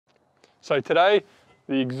So today,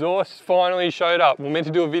 the exhaust finally showed up. We were meant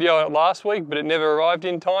to do a video on it last week, but it never arrived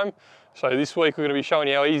in time. So this week we're going to be showing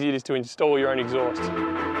you how easy it is to install your own exhaust.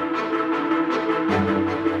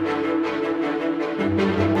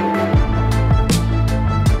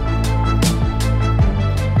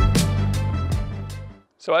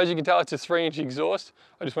 So as you can tell, it's a 3-inch exhaust.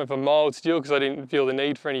 I just went for mild steel because I didn't feel the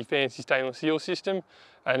need for any fancy stainless steel system.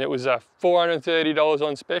 And it was $430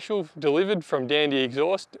 on special, delivered from Dandy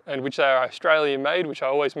Exhaust, and which they are Australian made, which I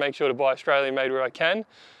always make sure to buy Australian made where I can.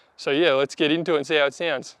 So yeah, let's get into it and see how it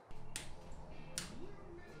sounds.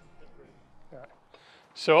 Right.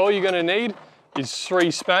 So all you're going to need is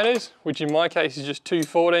 3 spanners, which in my case is just 2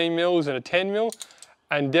 14mm and a 10mm.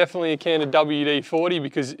 And definitely a can of WD-40,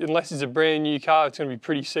 because unless it's a brand new car, it's going to be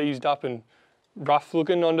pretty seized up and rough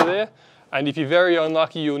looking onto there. And if you're very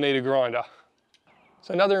unlucky, you'll need a grinder.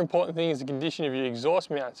 So another important thing is the condition of your exhaust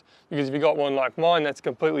mounts, because if you've got one like mine that's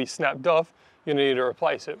completely snapped off, you're going to need to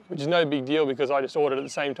replace it, which is no big deal because I just ordered at the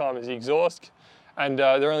same time as the exhaust, and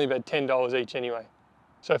they're only about $10 each anyway.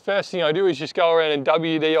 So first thing I do is just go around and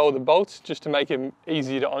WD all the bolts just to make them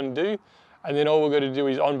easier to undo, and then all we're going to do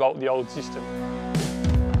is unbolt the old system.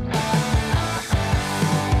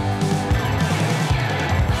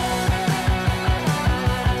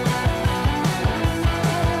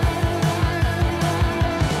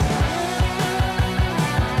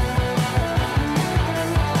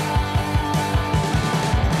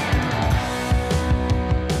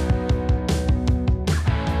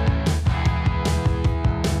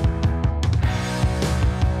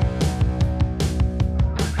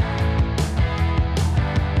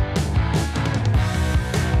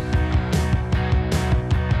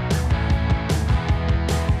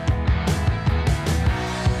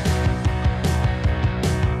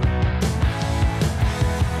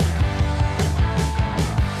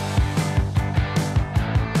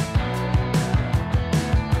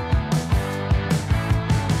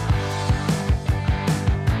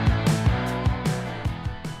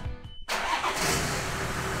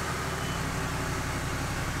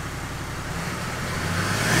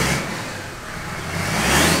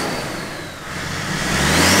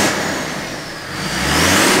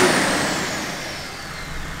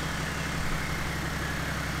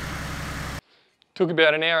 Took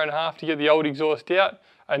about an hour and a half to get the old exhaust out,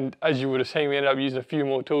 and as you would have seen, we ended up using a few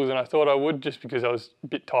more tools than I thought I would, just because I was a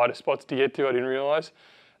bit tight of spots to get to, I didn't realise.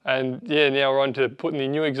 And yeah, now we're on to putting the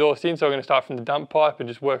new exhaust in, so we're going to start from the dump pipe and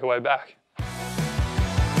just work our way back.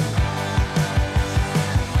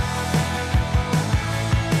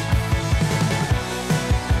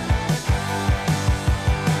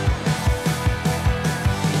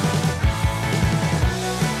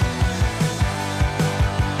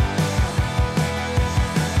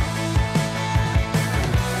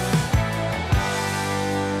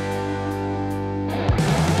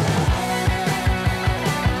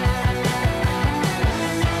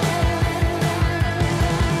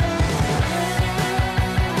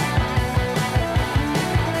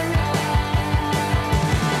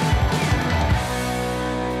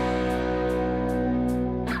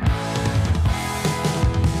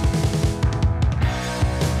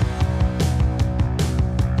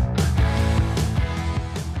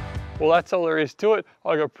 Well, that's all there is to it.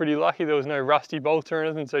 I got pretty lucky, there was no rusty bolts or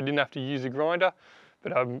anything, so I didn't have to use a grinder.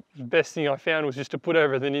 But the best thing I found was just to put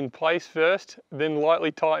everything in place first, then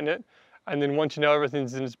lightly tighten it, and then once you know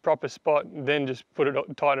everything's in its proper spot, then just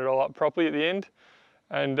tighten it all up properly at the end.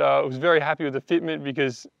 And I was very happy with the fitment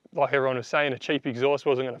because, like everyone was saying, a cheap exhaust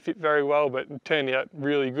wasn't going to fit very well, but it turned out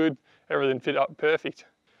really good. Everything fit up perfect.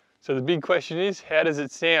 So the big question is, how does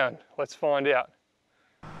it sound? Let's find out.